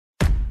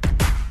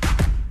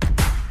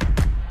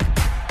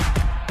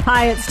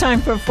Hi, it's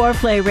time for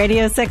Foreplay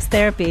Radio Sex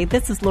Therapy.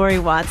 This is Lori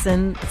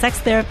Watson, sex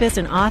therapist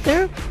and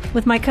author,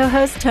 with my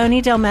co-host Tony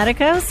Del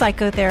Medico,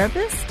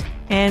 psychotherapist.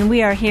 And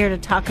we are here to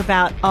talk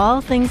about all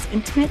things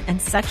intimate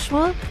and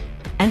sexual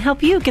and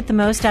help you get the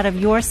most out of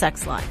your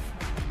sex life.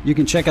 You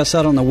can check us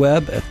out on the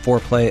web at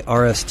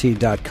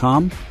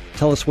foreplayrst.com.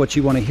 Tell us what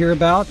you want to hear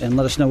about and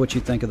let us know what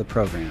you think of the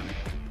program.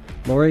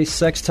 Lori,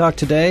 Sex Talk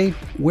today,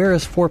 where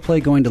is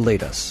foreplay going to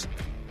lead us?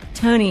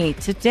 Tony,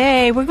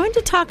 today we're going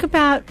to talk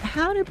about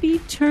how to be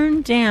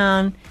turned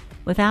down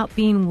without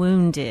being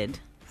wounded.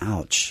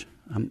 Ouch.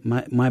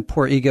 My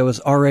poor ego is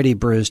already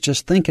bruised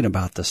just thinking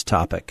about this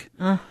topic.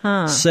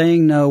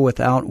 Saying no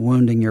without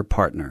wounding your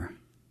partner.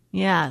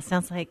 Yeah,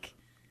 sounds like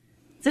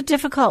it's a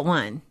difficult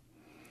one.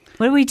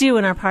 What do we do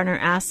when our partner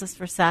asks us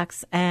for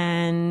sex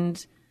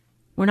and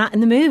we're not in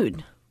the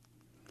mood?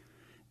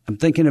 I'm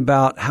thinking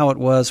about how it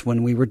was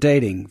when we were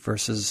dating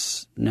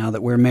versus now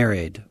that we're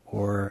married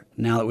or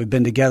now that we've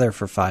been together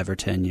for 5 or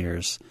 10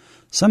 years.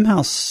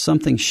 Somehow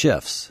something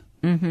shifts.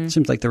 It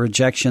seems like the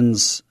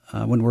rejections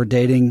when we're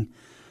dating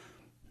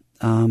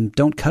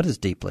don't cut as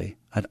deeply,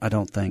 I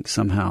don't think,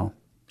 somehow.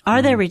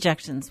 Are there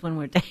rejections when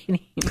we're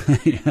dating?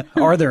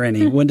 Are there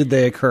any? When did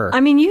they occur?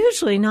 I mean,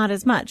 usually not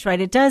as much, right?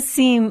 It does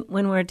seem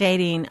when we're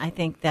dating, I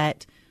think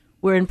that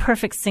we're in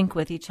perfect sync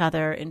with each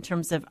other in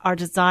terms of our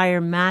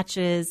desire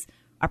matches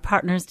our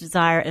partner's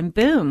desire, and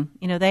boom,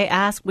 they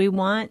ask, we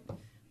want,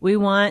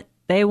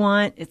 they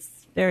want.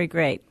 It's very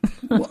great.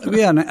 Well,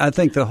 yeah, and I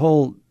think the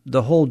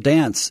whole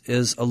dance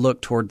is a look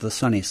toward the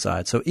sunny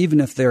side. So even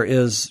if there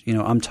is,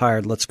 I'm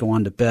tired, let's go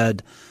on to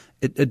bed,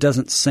 it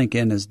doesn't sink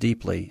in as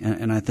deeply.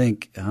 And I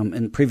think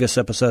in previous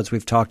episodes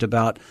we've talked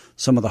about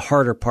some of the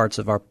harder parts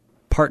of our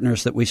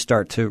partners that we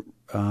start to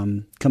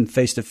come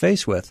face to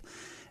face with.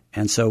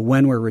 And so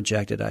when we're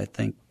rejected, I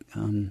think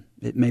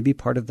it may be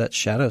part of that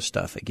shadow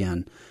stuff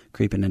again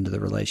creeping into the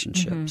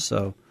relationship.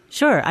 So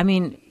sure. I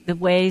mean, the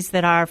ways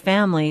that our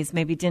families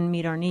maybe didn't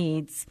meet our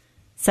needs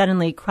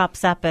suddenly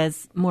crops up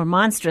as more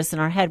monstrous in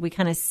our head. We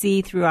kind of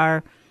see through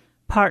our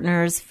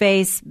partner's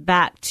face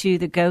back to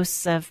the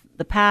ghosts of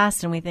the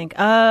past, and we think,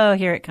 oh,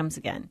 here it comes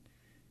again.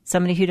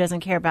 Somebody who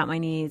doesn't care about my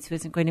needs, who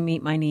isn't going to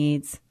meet my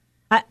needs.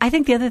 I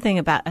think the other thing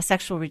about a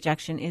sexual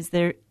rejection is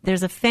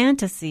there's a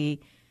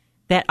fantasy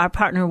that our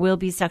partner will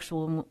be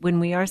sexual when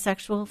we are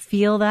sexual,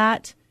 feel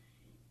that.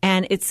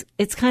 And it's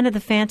kind of the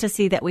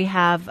fantasy that we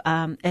have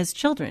as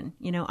children.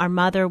 Our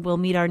mother will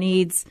meet our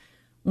needs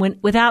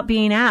without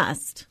being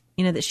asked,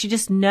 that she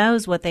just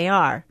knows what they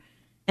are.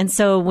 And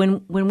so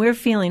when we're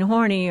feeling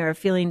horny or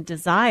feeling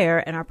desire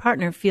and our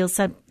partner feels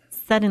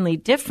suddenly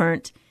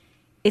different,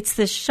 it's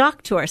this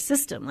shock to our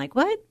system. Like,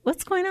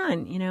 what's going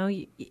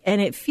on?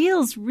 And it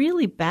feels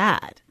really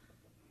bad.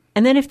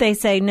 And then if they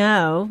say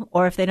no,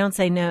 or if they don't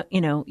say no,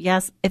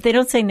 yes, if they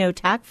don't say no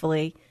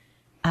tactfully,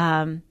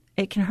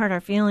 it can hurt our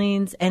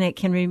feelings and it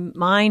can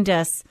remind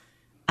us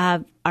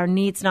of our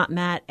needs not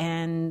met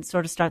and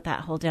sort of start that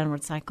whole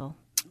downward cycle.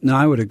 No,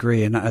 I would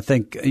agree. And I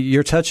think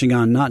you're touching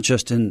on not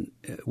just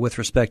with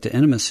respect to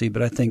intimacy,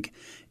 but I think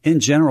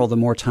in general, the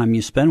more time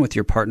you spend with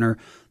your partner,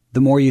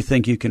 the more you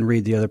think you can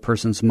read the other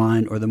person's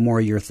mind, or the more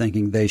you're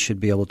thinking they should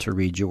be able to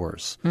read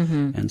yours.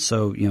 And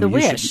so, the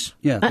wish.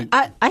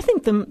 I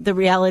think the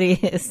reality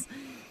is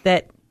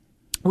that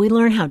we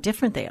learn how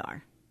different they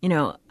are.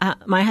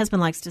 My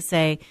husband likes to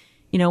say,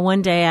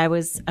 one day I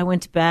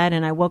went to bed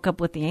and I woke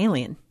up with the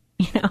alien.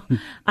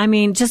 I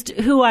mean, just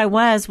who I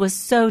was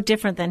so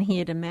different than he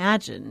had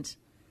imagined.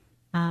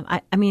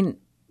 I mean,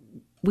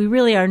 we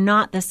really are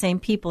not the same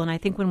people. And I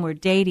think when we're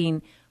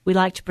dating, we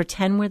like to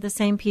pretend we're the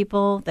same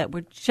people, that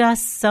we're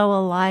just so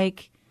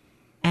alike,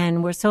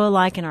 and we're so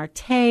alike in our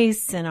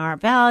tastes and our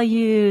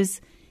values.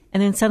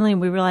 And then suddenly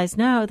we realize,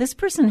 no, this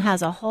person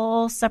has a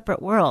whole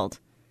separate world.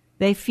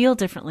 They feel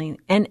differently.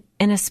 And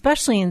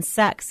especially in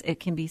sex, it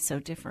can be so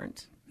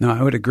different. No,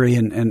 I would agree.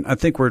 And I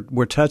think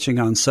we're touching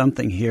on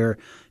something here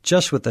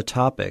just with the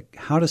topic,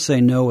 how to say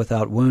no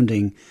without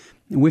wounding.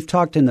 And we've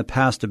talked in the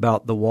past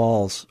about the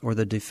walls or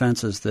the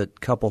defenses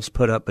that couples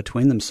put up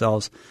between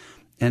themselves.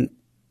 And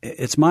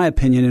it's my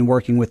opinion, in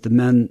working with the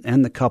men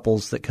and the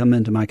couples that come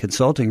into my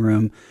consulting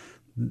room,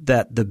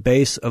 that the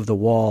base of the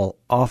wall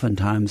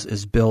oftentimes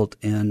is built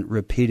in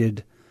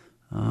repeated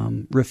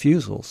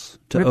refusals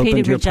to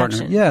open to your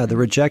partner. Yeah, the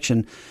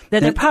rejection.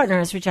 That their partner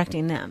is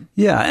rejecting them.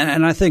 Yeah,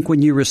 and I think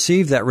when you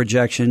receive that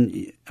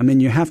rejection, I mean,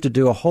 you have to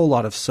do a whole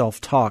lot of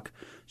self-talk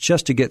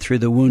just to get through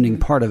the wounding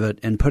part of it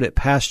and put it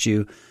past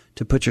you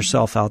to put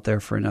yourself out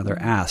there for another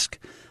ask.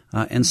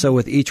 And so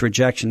with each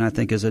rejection, I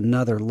think, is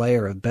another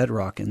layer of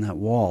bedrock in that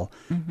wall.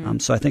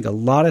 So I think a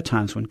lot of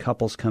times when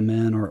couples come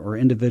in or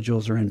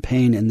individuals are in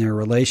pain in their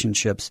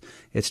relationships,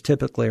 it's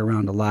typically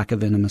around a lack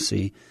of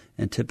intimacy,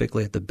 and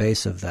typically at the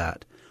base of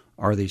that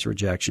are these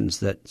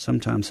rejections that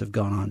sometimes have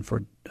gone on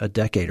for a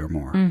decade or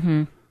more.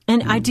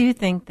 And I do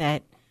think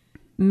that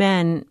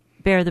men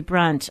bear the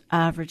brunt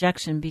of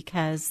rejection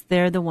because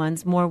they're the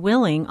ones more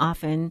willing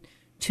often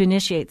to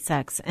initiate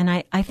sex. And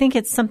I think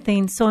it's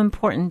something so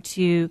important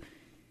to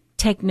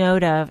take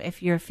note of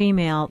if you're a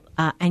female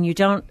and you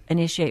don't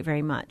initiate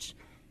very much,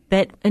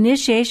 that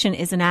initiation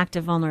is an act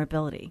of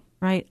vulnerability,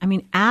 right? I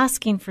mean,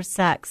 asking for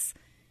sex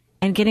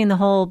and getting the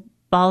whole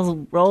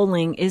balls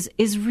rolling is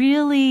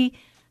really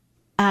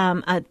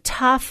a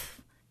tough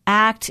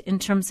act in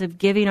terms of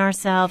giving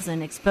ourselves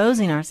and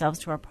exposing ourselves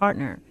to our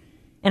partner.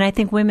 And I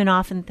think women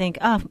often think,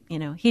 oh,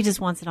 he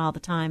just wants it all the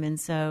time. And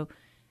so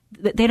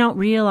they don't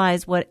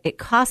realize what it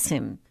costs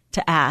him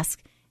to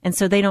ask. And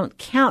so they don't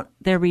count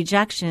their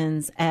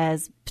rejections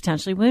as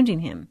potentially wounding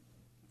him.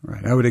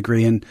 Right. I would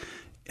agree. And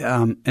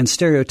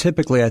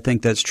stereotypically, I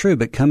think that's true.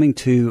 But coming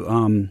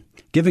to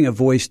giving a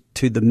voice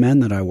to the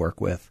men that I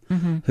work with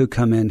who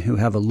come in who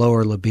have a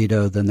lower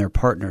libido than their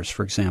partners,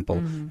 for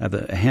example.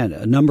 I have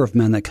a number of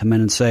men that come in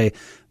and say,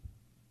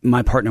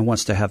 my partner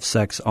wants to have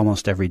sex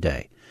almost every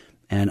day.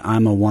 And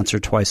I'm a once or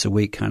twice a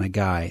week kind of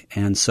guy.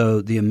 And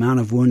so the amount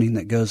of wounding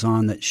that goes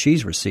on that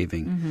she's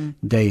receiving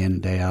day in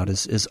and day out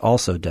is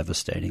also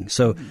devastating.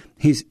 So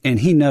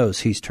he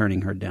knows he's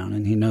turning her down,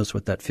 and he knows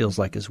what that feels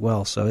like as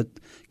well. So it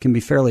can be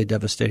fairly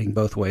devastating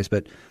both ways.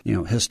 But,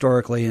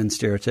 historically and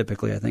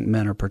stereotypically, I think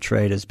men are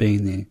portrayed as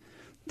being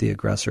the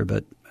aggressor.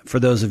 But for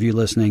those of you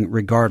listening,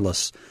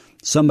 regardless,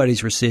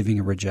 somebody's receiving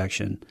a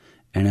rejection.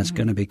 And it's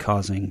going to be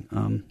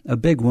causing a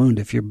big wound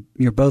if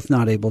you're both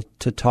not able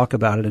to talk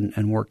about it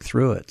and work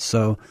through it.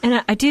 So,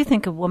 and I do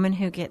think a woman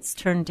who gets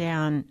turned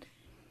down,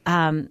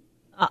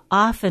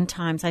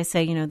 oftentimes I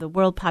say, the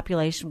world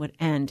population would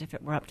end if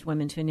it were up to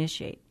women to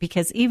initiate.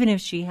 Because even if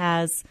she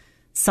has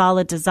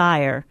solid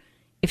desire,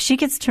 if she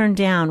gets turned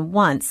down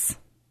once,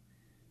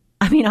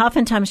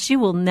 oftentimes she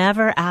will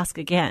never ask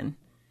again,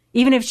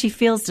 even if she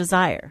feels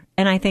desire.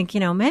 And I think,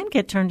 men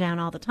get turned down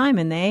all the time,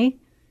 and they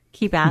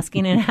keep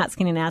asking and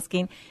asking and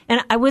asking. And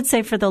I would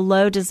say for the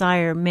low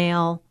desire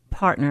male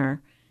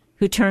partner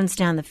who turns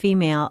down the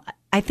female,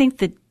 I think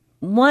that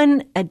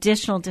one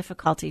additional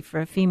difficulty for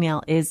a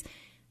female is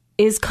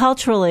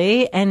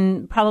culturally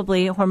and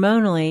probably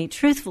hormonally,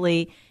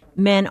 truthfully,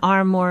 men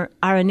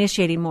are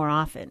initiating more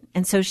often.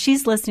 And so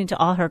she's listening to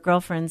all her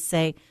girlfriends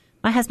say,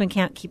 my husband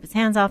can't keep his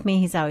hands off me.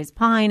 He's always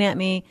pawing at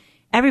me.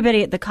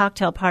 Everybody at the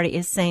cocktail party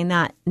is saying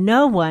that.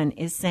 No one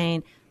is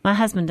saying, my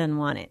husband doesn't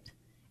want it.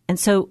 And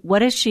so what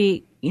does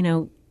she,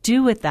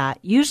 do with that?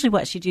 Usually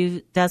what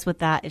she does with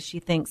that is she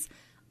thinks,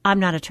 I'm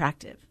not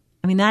attractive.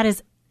 That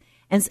is,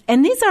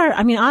 and these are,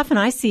 often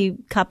I see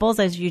couples,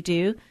 as you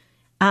do,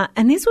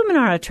 and these women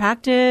are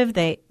attractive.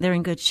 They're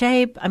in good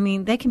shape.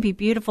 They can be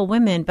beautiful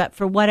women, but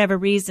for whatever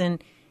reason,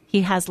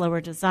 he has lower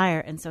desire.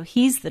 And so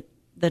he's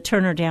the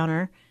turner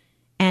downer.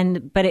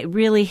 But it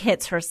really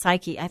hits her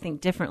psyche, I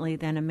think, differently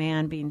than a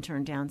man being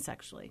turned down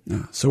sexually.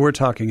 Yeah. So we're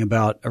talking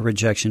about a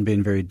rejection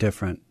being very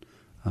different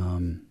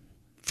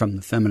from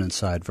the feminine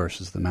side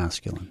versus the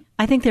masculine.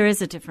 I think there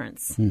is a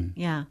difference.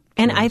 Yeah.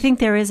 And I think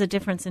there is a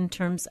difference in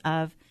terms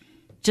of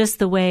just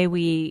the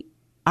way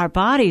our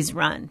bodies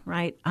run,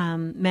 right?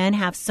 Men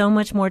have so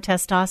much more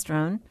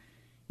testosterone,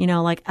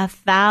 like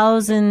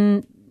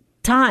 1,000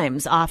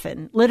 times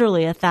often,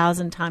 literally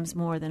 1,000 times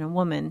more than a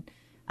woman.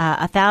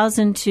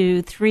 1,000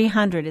 to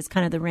 300 is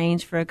kind of the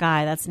range for a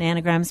guy. That's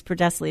nanograms per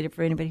deciliter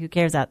for anybody who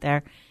cares out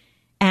there.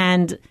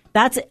 And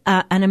that's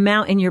an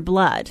amount in your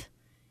blood.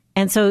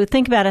 And so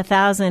think about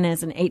 1,000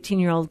 as an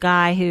 18-year-old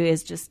guy who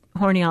is just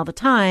horny all the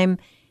time.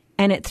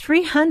 And at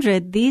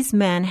 300, these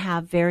men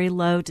have very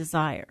low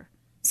desire.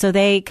 So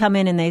they come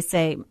in and they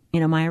say,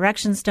 my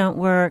erections don't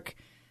work.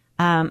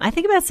 I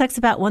think about sex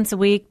about once a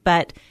week,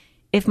 but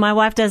if my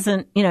wife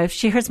doesn't, if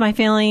she hurts my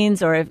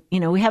feelings or if,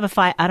 we have a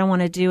fight, I don't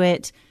want to do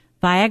it.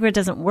 Viagra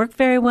doesn't work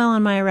very well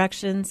on my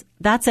erections.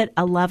 That's at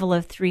a level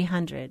of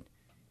 300.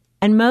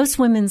 And most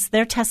women's,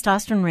 their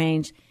testosterone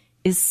range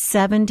is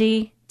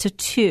 70 to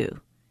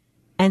 2.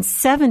 And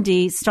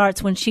 70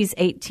 starts when she's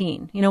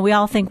 18. We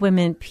all think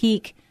women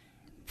peak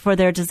for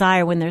their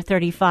desire when they're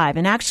 35.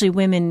 And actually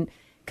women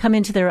come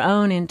into their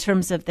own in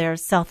terms of their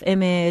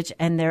self-image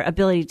and their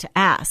ability to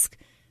ask.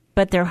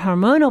 But their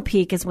hormonal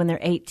peak is when they're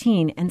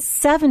 18. And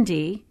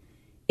 70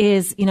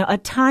 is, a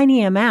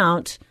tiny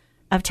amount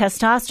of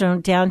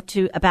testosterone down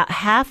to about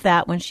half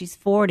that when she's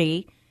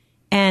 40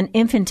 and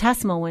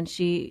infinitesimal when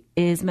she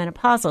is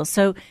menopausal.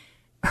 So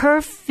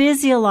her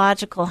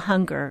physiological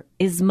hunger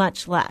is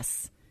much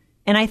less.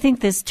 And I think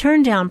this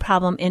turn down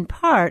problem in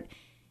part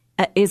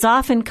is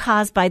often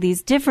caused by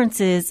these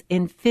differences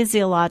in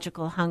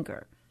physiological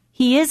hunger.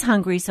 He is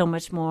hungry so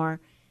much more,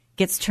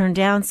 gets turned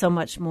down so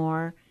much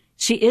more.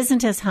 She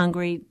isn't as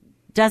hungry,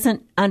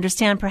 doesn't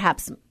understand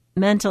perhaps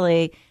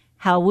mentally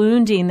how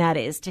wounding that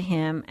is to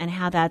him and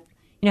how that,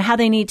 how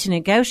they need to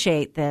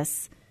negotiate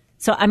this.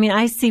 So,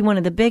 I see one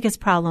of the biggest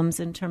problems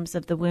in terms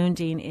of the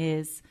wounding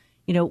is,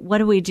 what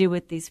do we do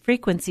with these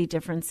frequency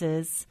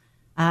differences?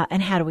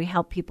 And how do we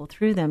help people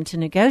through them to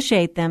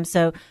negotiate them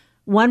so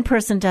one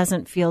person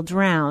doesn't feel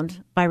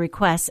drowned by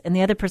requests and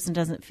the other person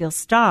doesn't feel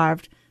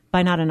starved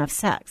by not enough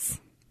sex?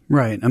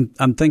 Right.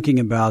 I'm thinking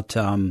about,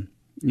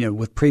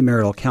 with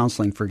premarital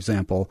counseling, for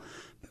example,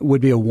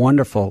 would be a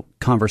wonderful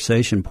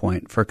conversation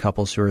point for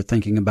couples who are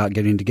thinking about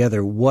getting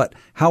together.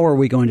 How are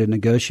we going to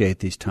negotiate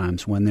these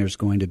times when there's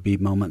going to be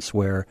moments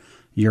where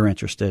you're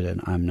interested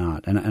and I'm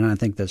not? And I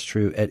think that's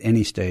true at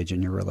any stage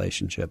in your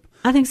relationship.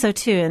 I think so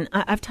too. And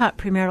I've taught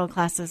premarital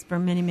classes for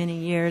many, many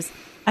years.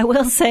 I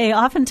will say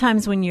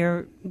oftentimes when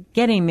you're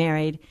getting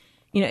married,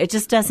 it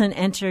just doesn't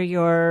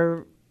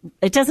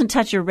it doesn't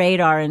touch your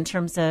radar in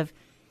terms of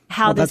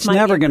how this might be.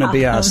 That's never going to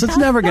be us. It's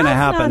never going to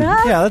happen.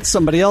 Yeah, that's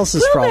somebody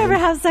else's problem. We'll never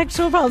have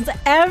sexual problems.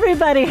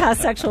 Everybody has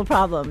sexual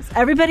problems.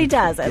 Everybody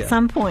does at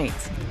some point.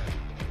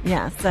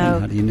 Yeah. So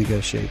and how do you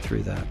negotiate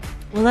through that?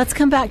 Well, let's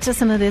come back to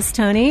some of this,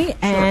 Tony.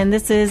 And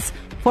This is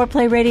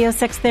Foreplay Radio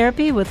Sex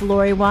Therapy with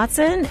Lori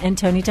Watson and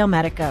Tony Del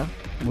Medico.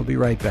 We'll be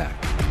right back.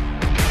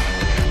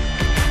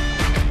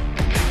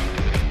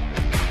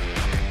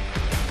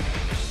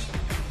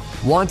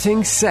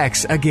 Wanting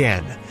sex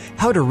again.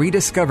 How to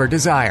rediscover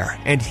desire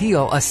and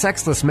heal a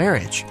sexless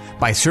marriage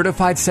by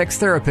certified sex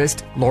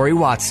therapist Lori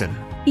Watson.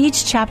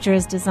 Each chapter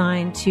is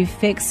designed to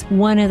fix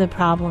one of the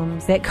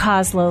problems that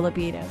cause low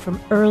libido,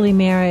 from early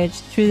marriage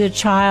through the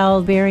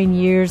childbearing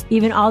years,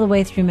 even all the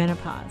way through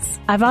menopause.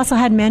 I've also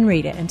had men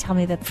read it and tell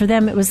me that for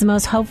them it was the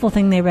most hopeful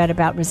thing they read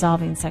about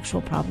resolving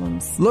sexual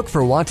problems. Look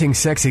for Wanting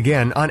Sex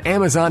Again on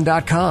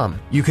Amazon.com.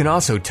 You can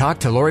also talk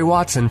to Lori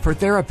Watson for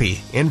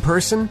therapy in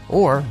person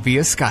or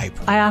via Skype.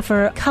 I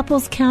offer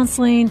couples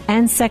counseling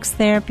and sex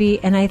therapy,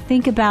 and I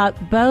think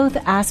about both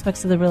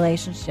aspects of the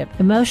relationship,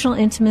 emotional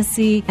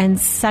intimacy and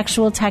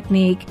sexual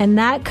technique, and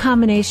that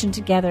combination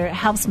together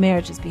helps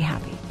marriages be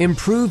happy.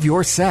 Improve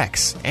your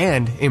sex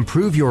and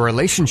improve your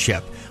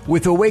relationship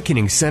with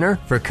Awakening Center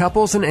for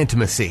Couples and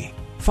Intimacy.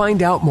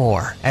 Find out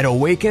more at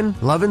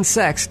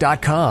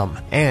awakenloveandsex.com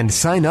and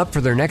sign up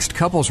for their next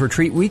couples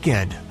retreat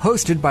weekend,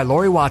 hosted by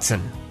Lori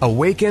Watson.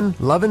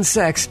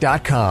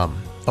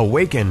 awakenloveandsex.com.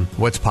 Awaken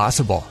what's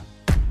possible.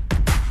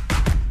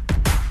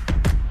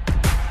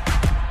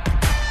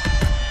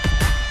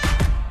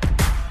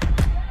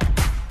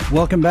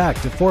 Welcome back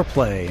to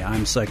Foreplay.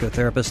 I'm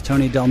psychotherapist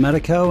Tony Del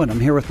Medico, and I'm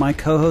here with my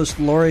co-host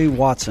Lori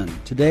Watson.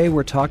 Today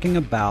we're talking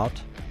about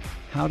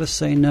how to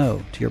say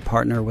no to your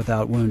partner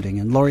without wounding.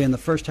 And Lori, in the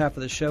first half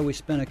of the show, we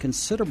spent a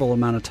considerable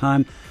amount of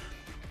time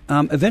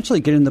eventually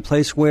getting to the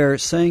place where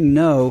saying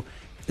no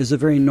is a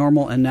very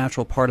normal and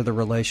natural part of the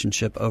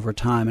relationship over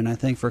time. And I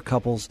think for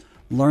couples,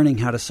 learning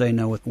how to say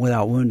no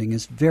without wounding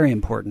is very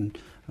important.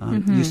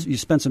 You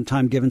spent some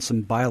time giving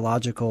some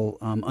biological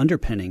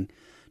underpinning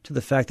to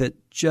the fact that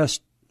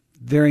just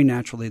very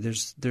naturally,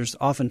 there's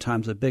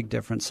oftentimes a big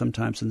difference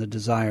sometimes in the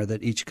desire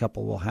that each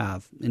couple will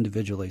have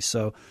individually.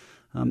 So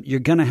you're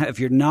going to have,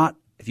 if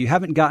you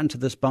haven't gotten to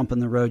this bump in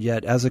the road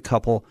yet as a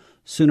couple,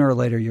 sooner or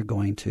later you're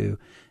going to.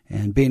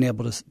 And being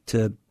able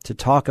to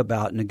talk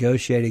about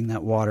negotiating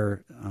that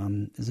water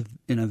is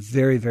in a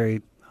very,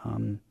 very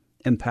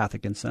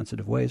empathic and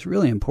sensitive way is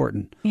really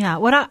important. Yeah,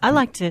 what I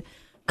like to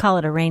call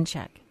it a rain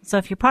check. So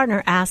if your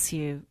partner asks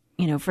you,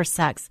 for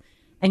sex,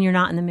 and you're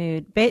not in the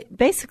mood,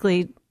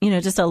 basically,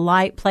 just a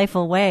light,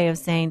 playful way of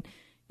saying,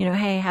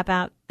 hey, how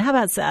about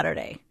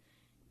Saturday?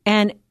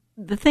 And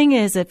the thing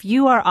is, if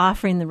you are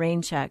offering the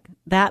rain check,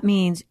 that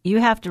means you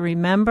have to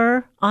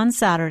remember on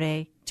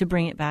Saturday to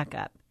bring it back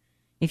up.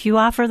 If you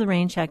offer the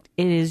rain check,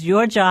 it is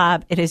your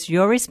job, it is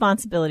your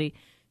responsibility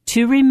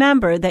to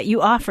remember that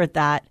you offered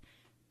that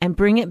and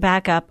bring it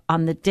back up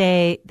on the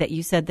day that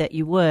you said that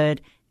you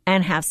would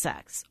and have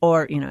sex.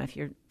 Or, if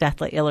you're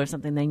deathly ill or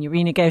something, then you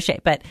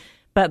renegotiate.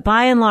 But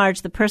by and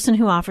large, the person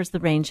who offers the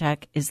rain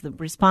check is the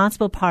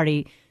responsible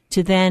party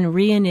to then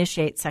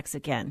reinitiate sex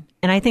again.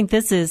 And I think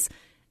this is,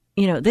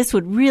 this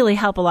would really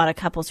help a lot of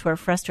couples who are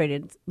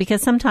frustrated,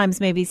 because sometimes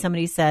maybe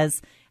somebody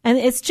says, and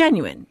it's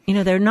genuine,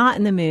 they're not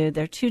in the mood,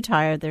 they're too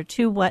tired, they're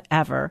too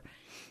whatever.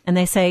 And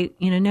they say,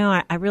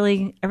 no, I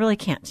really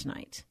can't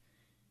tonight.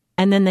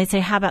 And then they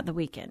say, how about the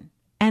weekend?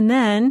 And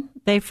then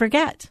they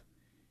forget.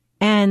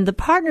 And the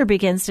partner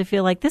begins to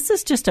feel like this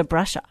is just a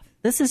brush off.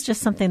 This is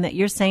just something that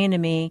you're saying to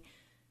me,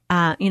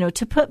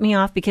 to put me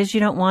off because you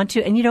don't want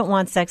to, and you don't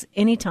want sex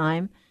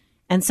anytime.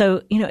 And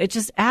so, it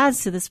just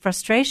adds to this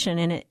frustration.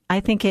 And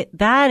I think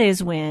that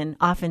is when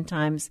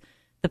oftentimes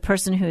the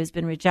person who has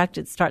been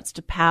rejected starts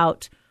to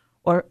pout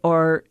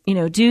or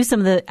do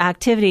some of the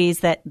activities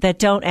that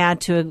don't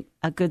add to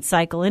a good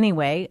cycle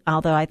anyway.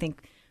 Although I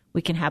think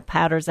we can have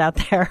pouters out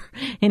there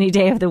any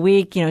day of the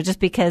week, just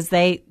because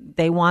they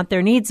want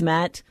their needs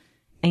met.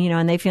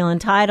 And they feel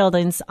entitled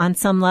on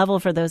some level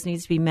for those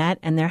needs to be met,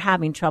 and they're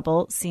having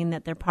trouble seeing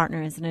that their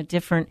partner is in a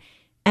different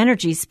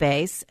energy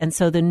space. And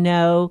so the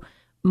no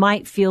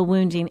might feel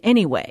wounding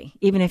anyway,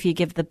 even if you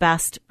give the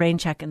best rain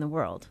check in the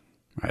world.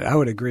 Right, I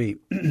would agree.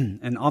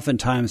 And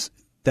oftentimes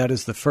that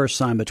is the first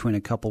sign between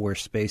a couple where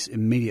space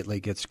immediately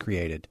gets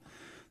created.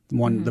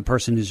 The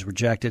person who's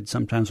rejected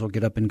sometimes will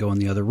get up and go in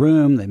the other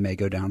room. They may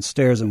go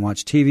downstairs and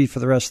watch TV for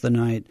the rest of the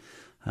night.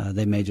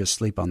 They may just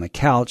sleep on the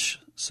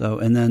couch.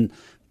 And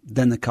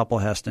then the couple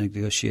has to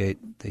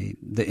negotiate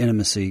the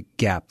intimacy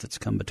gap that's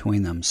come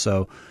between them.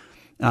 So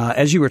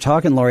as you were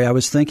talking, Lori, I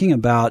was thinking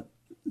about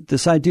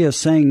this idea of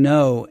saying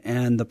no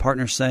and the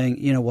partner saying,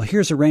 well,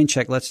 here's a rain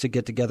check. Let's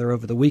get together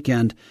over the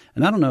weekend.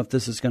 And I don't know if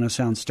this is going to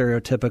sound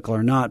stereotypical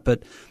or not,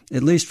 but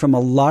at least from a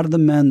lot of the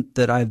men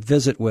that I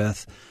visit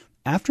with,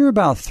 after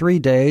about 3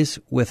 days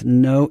with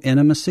no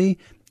intimacy,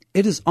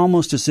 it is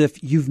almost as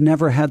if you've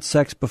never had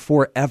sex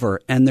before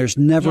ever, and there's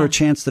never a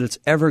chance that it's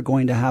ever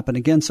going to happen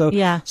again. So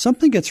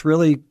something gets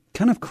really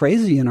kind of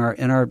crazy in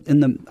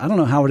the, I don't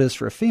know how it is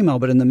for a female,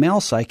 but in the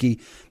male psyche,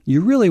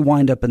 you really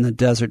wind up in the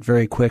desert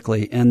very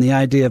quickly. And the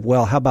idea of,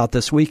 well, how about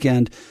this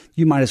weekend?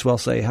 You might as well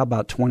say, how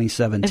about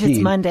 2017? If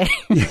it's Monday.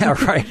 Yeah,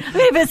 right.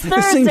 If it's Thursday,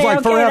 it seems like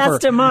okay, forever.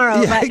 that's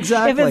tomorrow. Yeah, but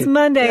exactly. If it's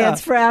Monday, it's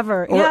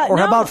forever. Or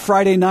how about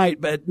Friday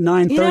night at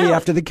 9:30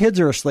 after the kids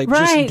are asleep?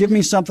 Right. Just give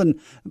me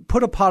something,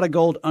 put a pot of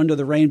gold under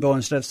the rainbow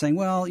instead of saying,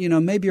 well,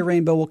 maybe a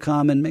rainbow will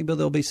come and maybe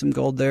there'll be some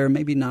gold there,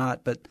 maybe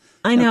not. But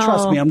I know.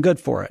 Trust me, I'm good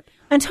for it.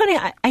 And Tony,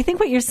 I think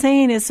what you're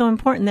saying is so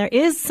important. There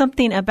is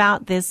something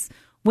about this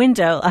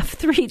window of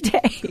 3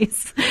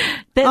 days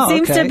that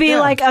seems to be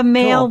like a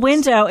male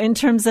window in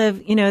terms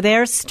of,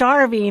 they're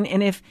starving.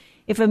 And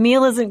if a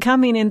meal isn't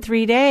coming in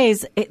 3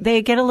 days,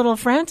 they get a little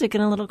frantic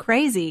and a little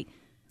crazy.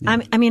 Yeah.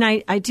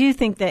 I do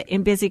think that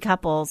in busy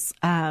couples,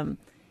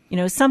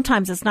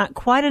 sometimes it's not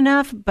quite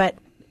enough, but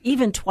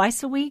even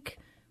twice a week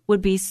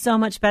would be so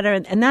much better.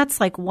 And that's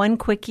like one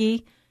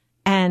quickie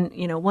and,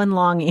 one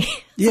longie.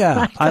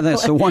 Yeah, I think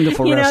it's a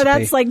wonderful recipe.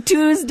 That's like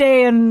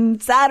Tuesday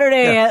and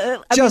Saturday.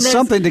 Yeah.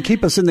 Something to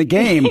keep us in the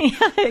game.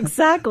 Yeah,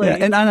 exactly. Yeah,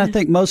 and I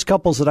think most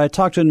couples that I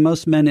talk to, and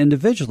most men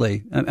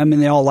individually,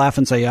 they all laugh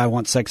and say, yeah, I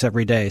want sex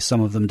every day. Some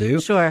of them do.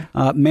 Sure.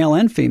 Male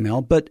and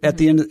female. But at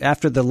the end,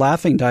 after the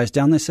laughing dies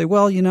down, they say,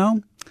 well,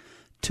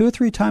 2 or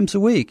 3 times a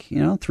week,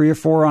 3 or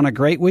 4 on a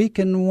great week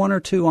and 1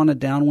 or 2 on a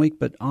down week.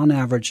 But on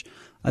average,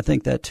 I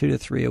think that 2 to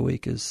 3 a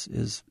week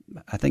is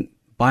I think,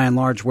 by and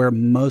large, where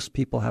most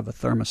people have a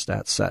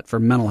thermostat set for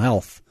mental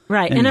health.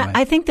 Right. Anyway. And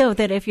I think, though,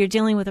 that if you're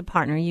dealing with a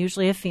partner,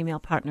 usually a female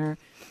partner,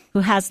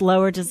 who has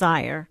lower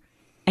desire,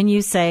 and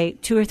you say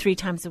 2 or 3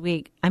 times a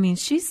week,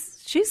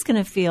 she's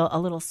going to feel a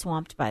little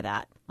swamped by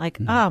that. Like,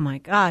 oh, my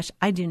gosh,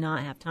 I do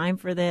not have time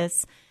for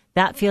this.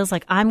 That feels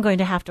like I'm going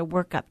to have to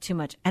work up too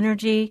much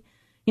energy,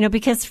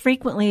 because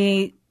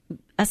frequently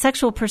a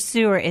sexual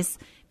pursuer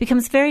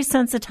becomes very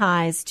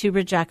sensitized to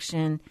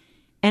rejection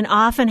and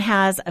often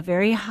has a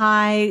very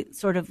high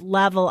sort of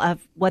level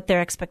of what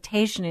their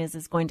expectation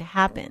is going to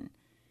happen.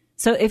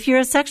 So if you're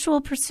a sexual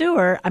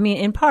pursuer,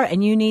 in part,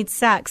 and you need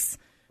sex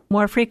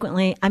more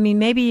frequently,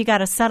 maybe you got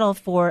to settle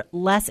for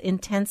less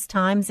intense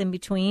times in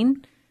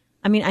between.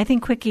 I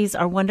think quickies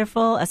are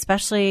wonderful,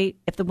 especially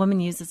if the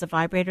woman uses a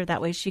vibrator.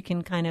 That way she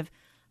can kind of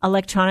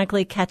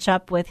electronically catch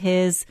up with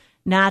his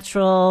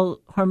natural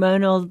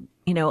hormonal,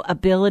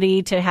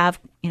 ability to have,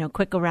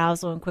 quick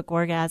arousal and quick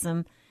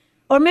orgasm.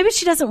 Or maybe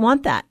she doesn't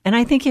want that. And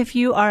I think if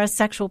you are a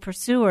sexual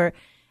pursuer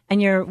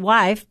and your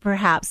wife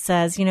perhaps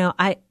says,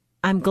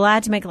 I'm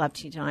glad to make love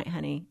to you tonight,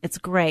 honey. It's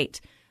great,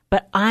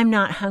 but I'm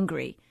not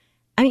hungry.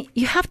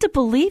 You have to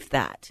believe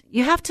that.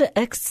 You have to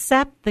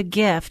accept the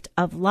gift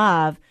of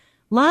love.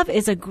 Love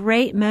is a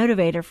great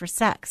motivator for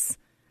sex.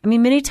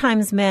 Many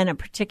times men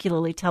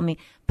particularly tell me,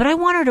 but I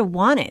want her to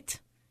want it.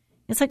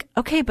 It's like,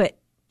 okay, but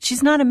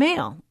she's not a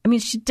male.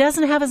 She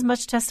doesn't have as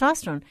much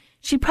testosterone.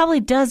 She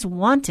probably does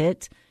want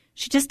it.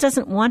 She just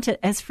doesn't want it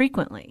as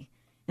frequently.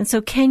 And so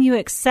can you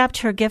accept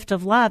her gift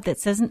of love that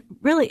says,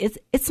 really,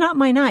 it's not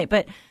my night,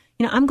 but,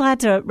 I'm glad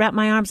to wrap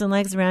my arms and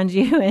legs around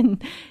you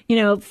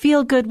and,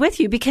 feel good with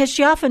you, because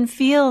she often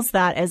feels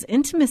that as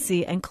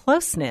intimacy and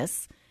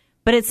closeness,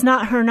 but it's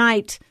not her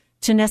night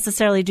to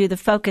necessarily do the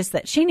focus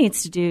that she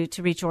needs to do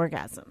to reach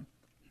orgasm.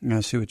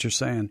 I see what you're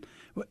saying.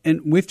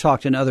 And we've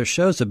talked in other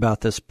shows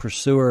about this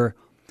pursuer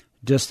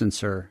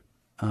distancer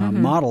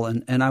model.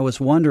 And I was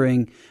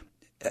wondering,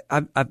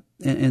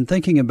 in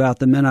thinking about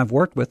the men I've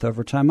worked with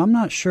over time, I'm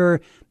not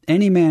sure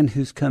any man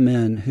who's come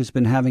in who's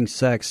been having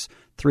sex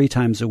 3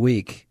 times a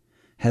week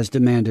has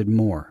demanded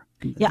more.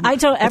 Yeah, I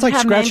don't ever it's like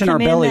have scratching men our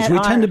come bellies. in We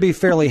tend to be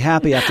fairly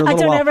happy after a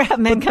little while. I don't ever have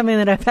men come in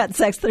that have had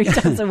sex 3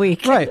 times a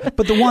week. Right,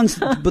 but the ones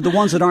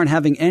that aren't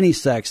having any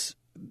sex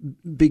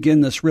begin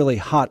this really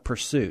hot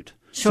pursuit.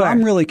 Sure. So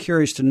I'm really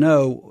curious to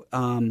know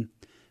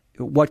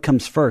what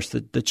comes first,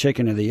 the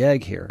chicken or the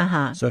egg here.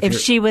 So if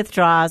she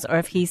withdraws or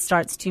if he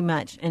starts too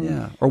much.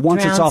 Or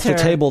once it's off her. the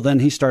table, then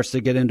he starts to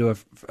get into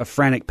a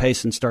frantic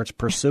pace and starts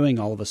pursuing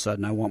all of a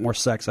sudden. I want more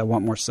sex. I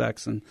want more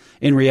sex. And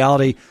in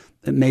reality,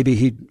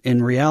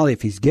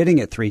 if he's getting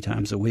it 3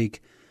 times a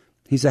week,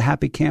 he's a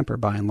happy camper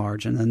by and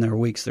large. And then there are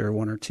weeks there are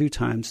 1 or 2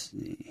 times.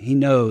 He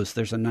knows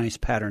there's a nice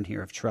pattern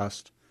here of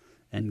trust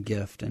and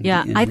gift and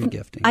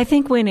regifting. I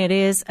think when it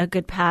is a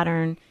good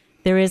pattern,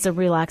 there is a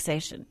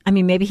relaxation.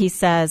 Maybe he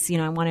says,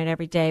 I want it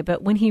every day.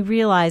 But when he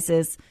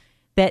realizes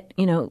that,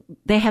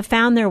 they have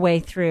found their way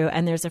through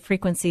and there's a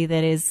frequency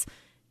that is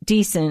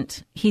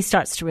decent, he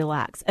starts to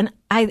relax. And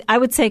I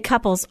would say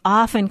couples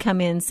often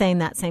come in saying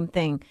that same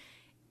thing.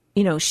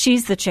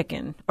 She's the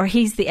chicken or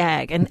he's the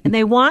egg. And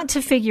they want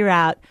to figure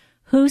out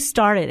who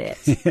started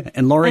it.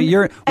 And Lori,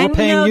 we're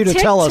paying you to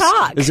tell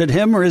us, is it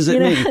him or is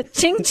it me?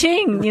 Ching,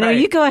 ching.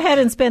 You go ahead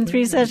and spend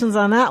 3 sessions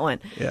on that one.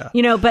 Yeah.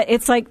 But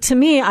it's like, to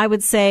me, I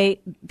would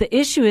say the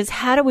issue is,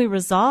 how do we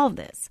resolve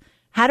this?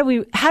 How do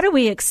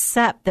we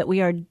accept that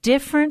we are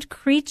different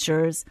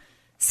creatures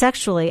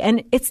sexually?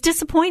 And it's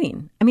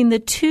disappointing. I mean, the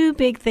 2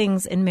 big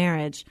things in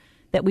marriage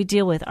that we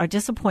deal with are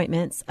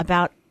disappointments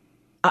about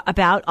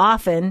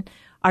often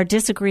our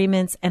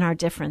disagreements and our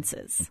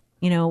differences.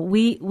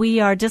 We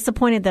are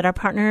disappointed that our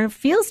partner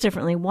feels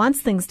differently,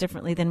 wants things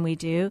differently than we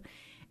do,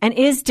 and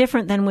is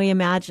different than we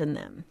imagine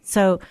them.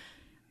 So,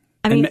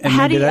 I mean,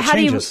 how do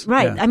you,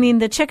 right? Yeah. I mean,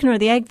 the chicken or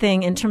the egg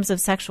thing in terms of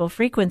sexual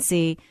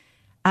frequency.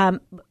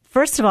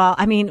 First of all,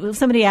 I mean,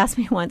 somebody asked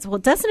me once, well,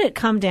 doesn't it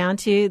come down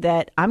to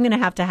that I'm going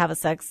to have a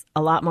sex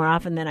a lot more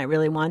often than I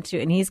really want to,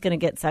 and he's going to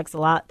get sex a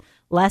lot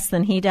less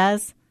than he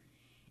does?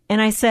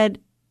 And I said,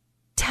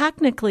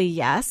 technically,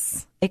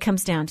 yes, it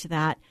comes down to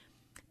that.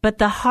 But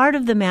the heart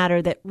of the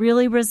matter that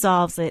really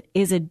resolves it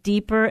is a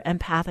deeper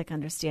empathic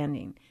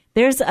understanding.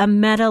 There's a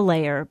meta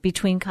layer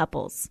between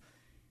couples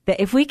that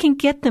if we can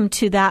get them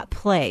to that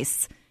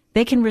place,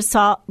 they can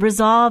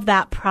resolve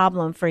that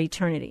problem for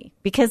eternity.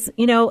 Because,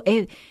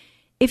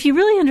 if you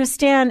really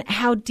understand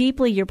how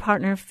deeply your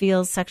partner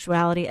feels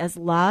sexuality as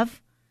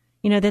love,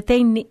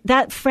 that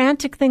that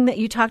frantic thing that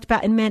you talked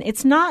about in men,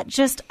 it's not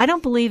just, I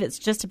don't believe it's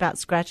just about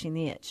scratching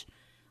the itch.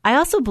 I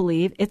also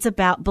believe it's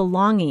about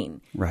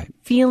belonging, right?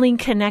 Feeling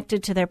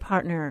connected to their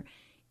partner.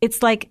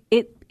 It's like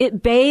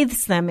it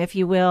bathes them, if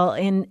you will,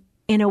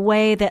 in a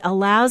way that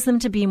allows them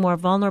to be more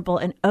vulnerable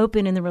and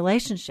open in the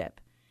relationship.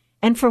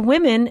 And for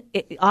women,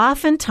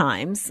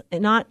 oftentimes,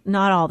 not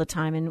all the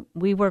time, and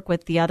we work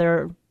with the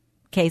other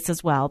case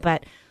as well,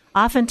 but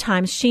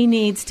oftentimes she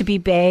needs to be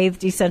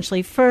bathed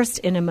essentially first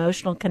in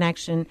emotional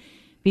connection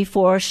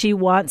before she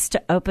wants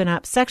to open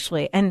up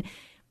sexually. And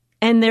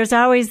there's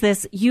always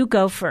this, you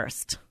go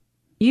first.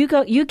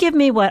 You give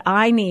me what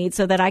I need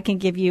so that I can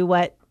give you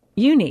what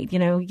you need.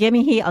 Give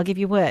me heat, I'll give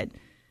you wood.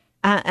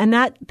 And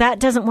that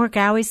doesn't work.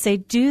 I always say,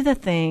 do the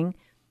thing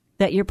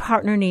that your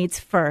partner needs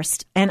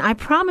first. And I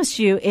promise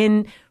you,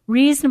 in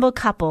reasonable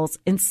couples,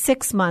 in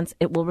 6 months,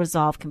 it will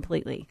resolve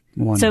completely.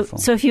 Wonderful.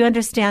 So if you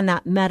understand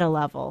that meta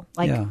level,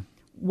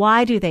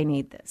 why do they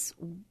need this?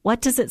 What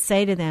does it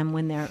say to them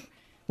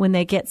when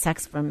they get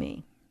sex from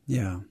me?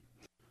 Yeah.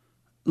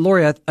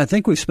 Lori, I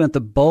think we've spent the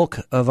bulk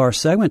of our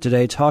segment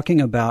today talking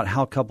about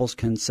how couples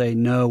can say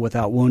no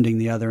without wounding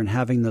the other and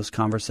having those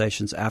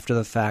conversations after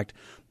the fact.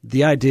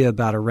 The idea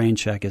about a rain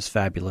check is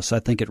fabulous. I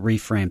think it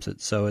reframes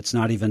it. So it's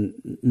not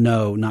even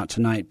no, not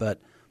tonight,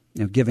 but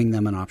giving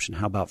them an option.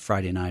 How about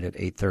Friday night at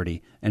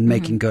 8:30 and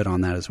making good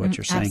on that is what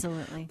you're saying.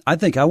 Absolutely. I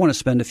think I want to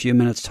spend a few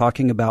minutes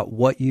talking about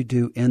what you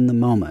do in the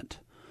moment.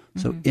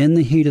 So in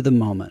the heat of the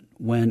moment,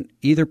 when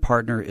either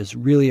partner is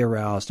really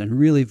aroused and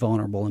really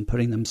vulnerable and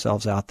putting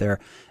themselves out there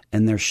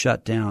and they're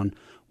shut down,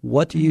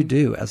 what do you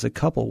do as a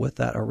couple with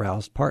that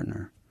aroused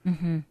partner?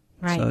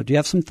 Right. So do you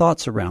have some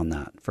thoughts around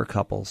that for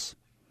couples?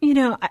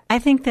 I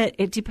think that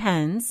it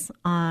depends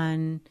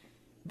on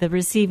the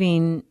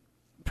receiving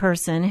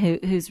person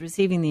who's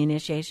receiving the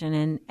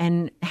initiation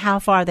and how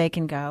far they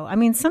can go. I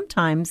mean,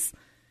 sometimes,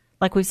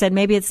 like we've said,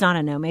 maybe it's not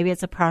a no, maybe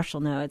it's a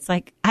partial no. It's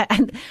like,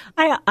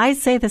 I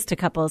say this to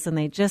couples and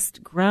they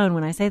just groan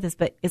when I say this,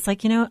 but it's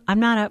like, I'm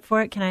not up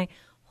for it. Can I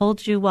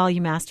hold you while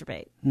you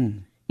masturbate?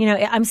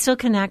 I'm still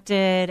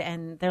connected,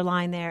 and they're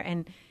lying there.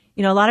 And,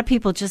 a lot of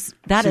people just,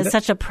 that is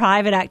such a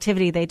private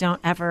activity. They don't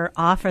ever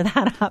offer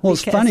that up. Well,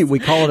 it's funny. We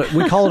call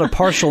it a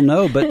partial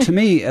no. But to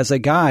me, as a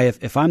guy,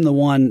 if I'm the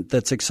one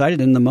that's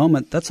excited in the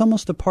moment, that's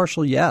almost a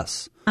partial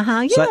yes.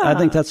 Yeah. So I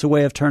think that's a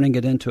way of turning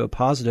it into a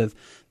positive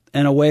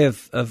and a way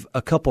of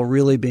a couple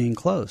really being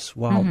close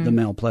while the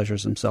male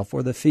pleasures himself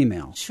or the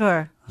female.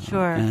 Sure.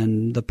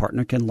 And the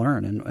partner can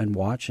learn and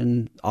watch.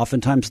 And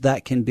oftentimes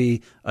that can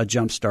be a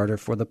jump starter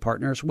for the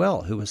partner as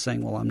well, who is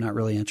saying, well, I'm not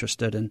really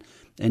interested.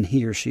 And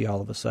he or she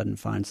all of a sudden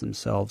finds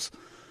themselves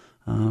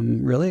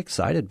really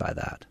excited by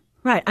that.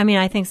 Right. I mean,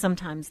 I think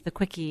sometimes the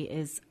quickie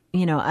is,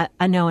 a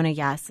no and a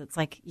yes. It's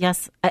like,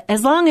 yes,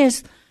 as long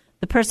as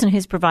the person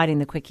who's providing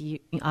the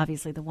quickie,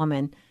 obviously the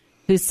woman,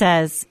 who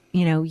says,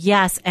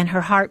 yes, and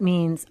her heart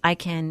means I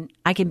can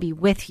be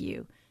with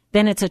you,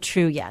 then it's a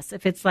true yes.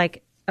 If it's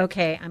like,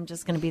 okay, I'm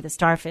just going to be the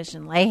starfish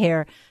and lay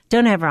here,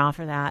 don't ever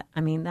offer that.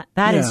 I mean,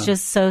 that is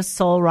just so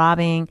soul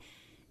robbing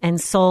and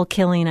soul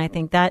killing. I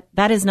think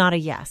that is not a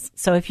yes.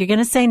 So if you're going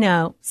to say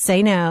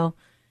no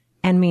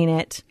and mean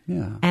it,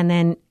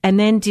 and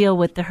then deal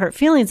with the hurt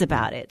feelings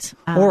about it,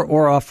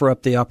 or offer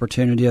up the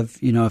opportunity of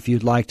if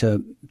you'd like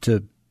to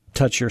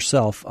touch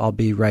yourself, I'll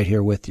be right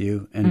here with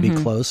you and be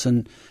close,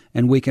 and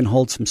we can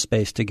hold some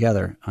space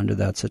together under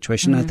that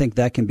situation. I think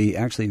that can be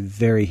actually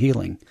very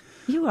healing.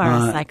 You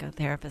are a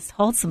psychotherapist.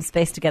 Hold some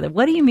space together.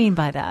 What do you mean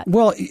by that?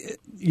 Well,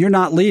 you're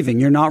not leaving.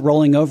 You're not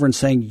rolling over and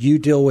saying you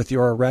deal with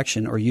your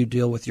erection or you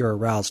deal with your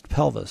aroused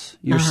pelvis.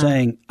 You're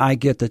saying, I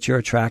get that you're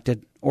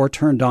attracted or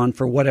turned on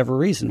for whatever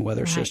reason,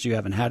 whether it's just you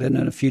haven't had it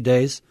in a few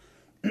days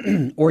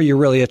or you're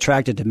really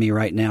attracted to me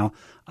right now.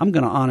 I'm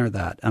going to honor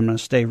that. I'm going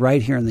to stay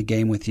right here in the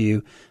game with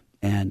you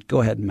and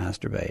go ahead and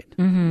masturbate.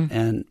 Mm-hmm.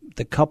 And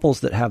the couples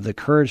that have the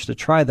courage to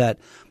try that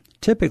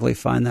typically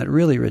find that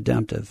really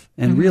redemptive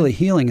and really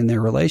healing in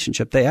their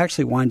relationship. They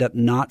actually wind up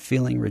not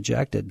feeling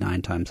rejected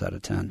 9 times out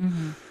of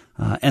 10.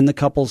 And the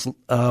couples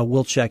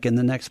will check in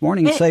the next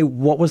morning and say,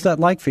 what was that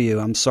like for you?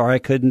 I'm sorry I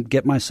couldn't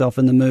get myself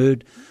in the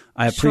mood.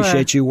 I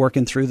appreciate you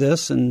working through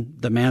this. And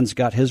the man's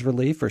got his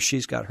relief or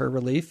she's got her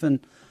relief.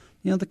 And,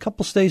 the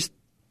couple stays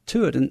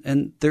to it.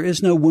 And there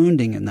is no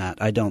wounding in that,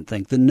 I don't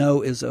think. The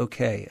no is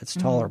okay. It's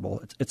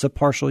tolerable. It's a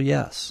partial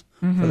yes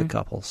for the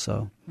couple.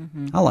 So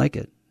I like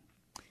it.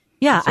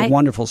 Yeah. It's a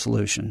wonderful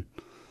solution.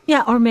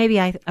 Yeah, or maybe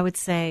I would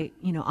say,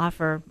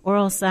 offer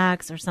oral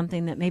sex or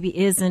something that maybe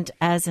isn't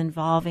as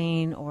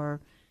involving, or,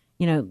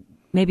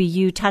 maybe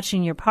you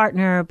touching your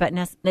partner, but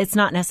it's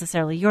not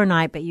necessarily your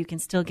night, but you can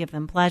still give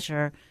them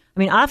pleasure. I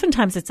mean,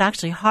 oftentimes it's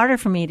actually harder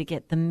for me to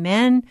get the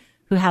men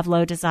who have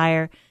low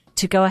desire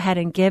to go ahead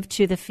and give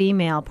to the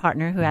female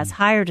partner who has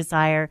higher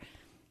desire,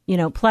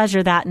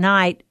 pleasure that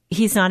night.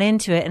 He's not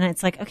into it. And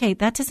it's like, okay,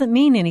 that doesn't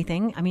mean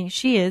anything. I mean,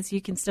 she is.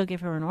 You can still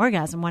give her an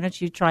orgasm. Why don't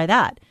you try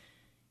that?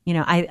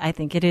 I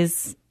think it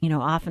is,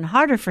 often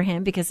harder for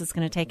him because it's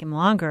going to take him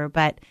longer,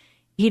 but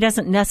he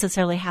doesn't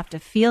necessarily have to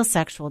feel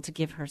sexual to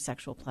give her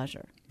sexual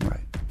pleasure.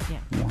 Right. Yeah.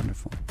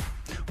 Wonderful.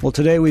 Well,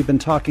 today we've been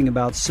talking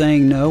about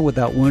saying no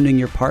without wounding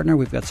your partner.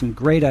 We've got some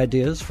great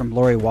ideas from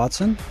Lori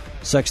Watson,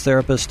 sex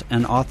therapist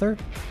and author.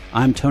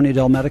 I'm Tony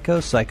Del Medico,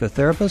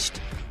 psychotherapist.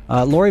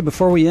 Lori,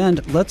 before we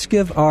end, let's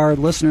give our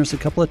listeners a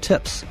couple of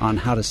tips on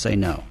how to say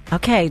no.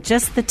 Okay,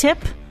 just the tip.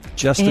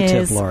 Just a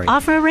tip, Lori.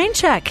 Offer a rain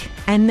check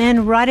and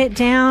then write it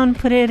down,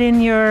 put it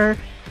in your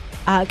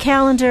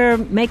calendar,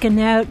 make a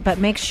note, but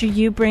make sure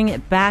you bring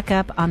it back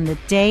up on the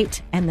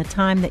date and the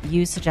time that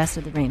you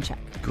suggested the rain check.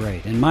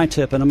 Great. And my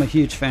tip, and I'm a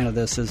huge fan of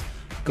this, is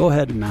go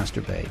ahead and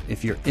masturbate.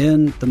 If you're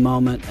in the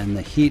moment and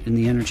the heat and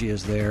the energy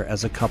is there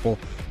as a couple,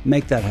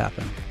 make that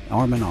happen,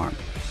 arm in arm.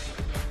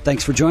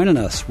 Thanks for joining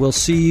us. We'll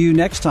see you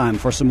next time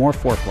for some more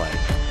Foreplay.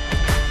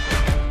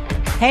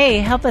 Hey,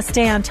 help us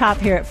stay on top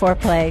here at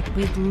Foreplay.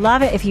 We'd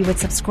love it if you would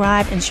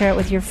subscribe and share it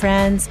with your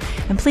friends.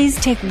 And please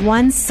take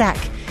 1 sec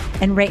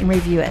and rate and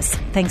review us.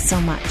 Thanks so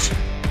much.